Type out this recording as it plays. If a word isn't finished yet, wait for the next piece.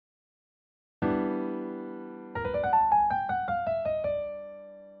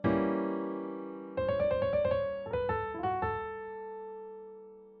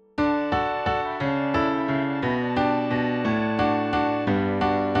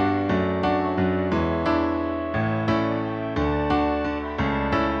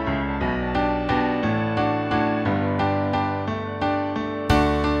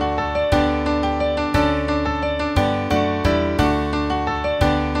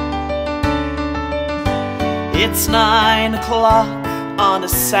It's 9 o'clock on a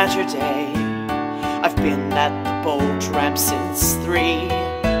Saturday. I've been at the boat ramp since 3.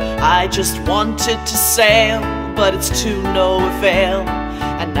 I just wanted to sail, but it's to no avail,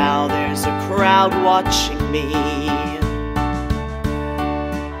 and now there's a crowd watching me.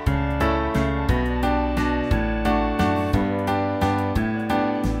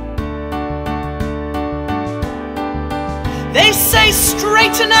 They say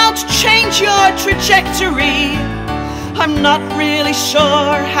straighten out, change your trajectory. I'm not really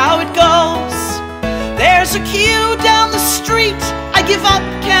sure how it goes. There's a queue down the street, I give up,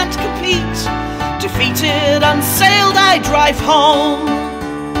 can't compete. Defeated, unsailed, I drive home.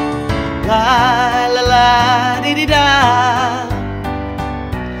 La la la dee dee da,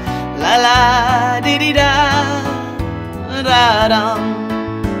 la la dee dee da, da dum.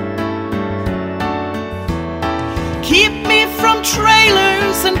 Keep me from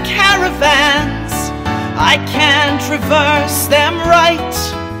trailers and caravans, I can't reverse them right,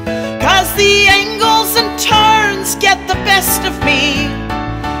 'cause the angles and turns get the best of me.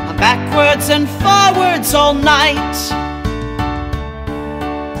 I'm backwards and forwards all night.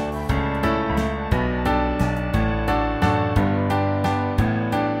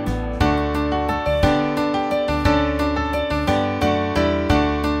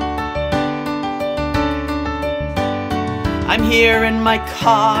 I'm here in my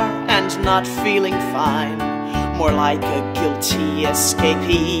car and not feeling fine, more like a guilty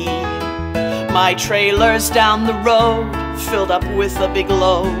escapee. My trailer's down the road, filled up with a big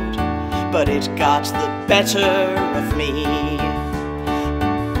load, but it got the better of me.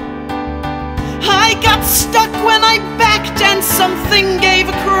 I got stuck when I backed and something gave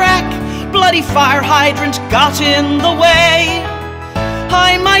a crack. Bloody fire hydrant got in the way.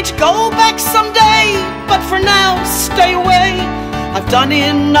 I might go back someday, but for now, stay away. I've done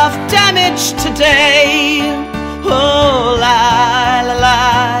enough damage today. Oh, la la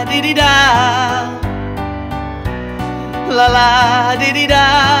la dee dee da, la la dee dee da,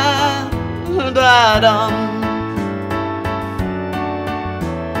 da dum.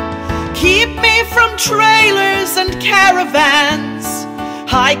 Keep me from trailers and caravans,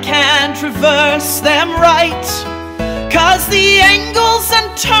 I can't reverse them right, 'cause the angles and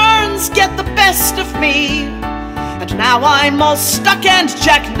turns get the best of me, and now I'm all stuck and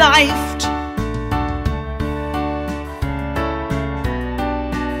jackknifed.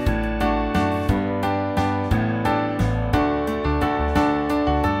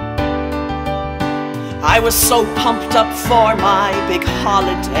 I was so pumped up for my big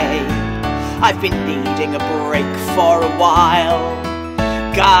holiday. I've been needing a break for a while.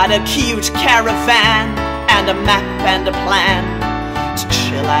 Got a cute caravan and a map and a plan to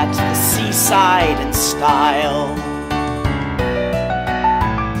chill at the seaside in style.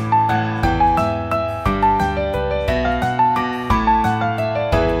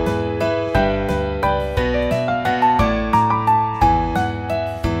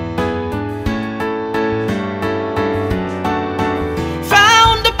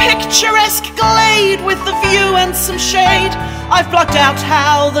 Found a picturesque glade with a view and some shade. I've blocked out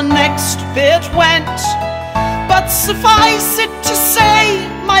how the next bit went, but suffice it to say,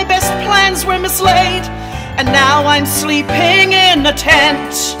 my best plans were mislaid, and now I'm sleeping in a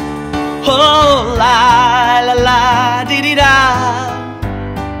tent. Oh, la la la dee dee da,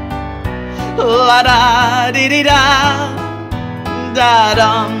 la da dee dee da, da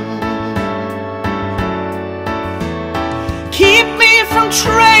dum. Keep me from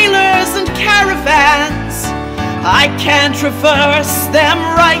trailers and caravans, I can't reverse them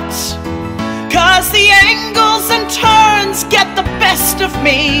right, 'cause the angles and turns get the best of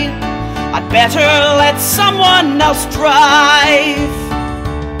me. I'd better let someone else drive.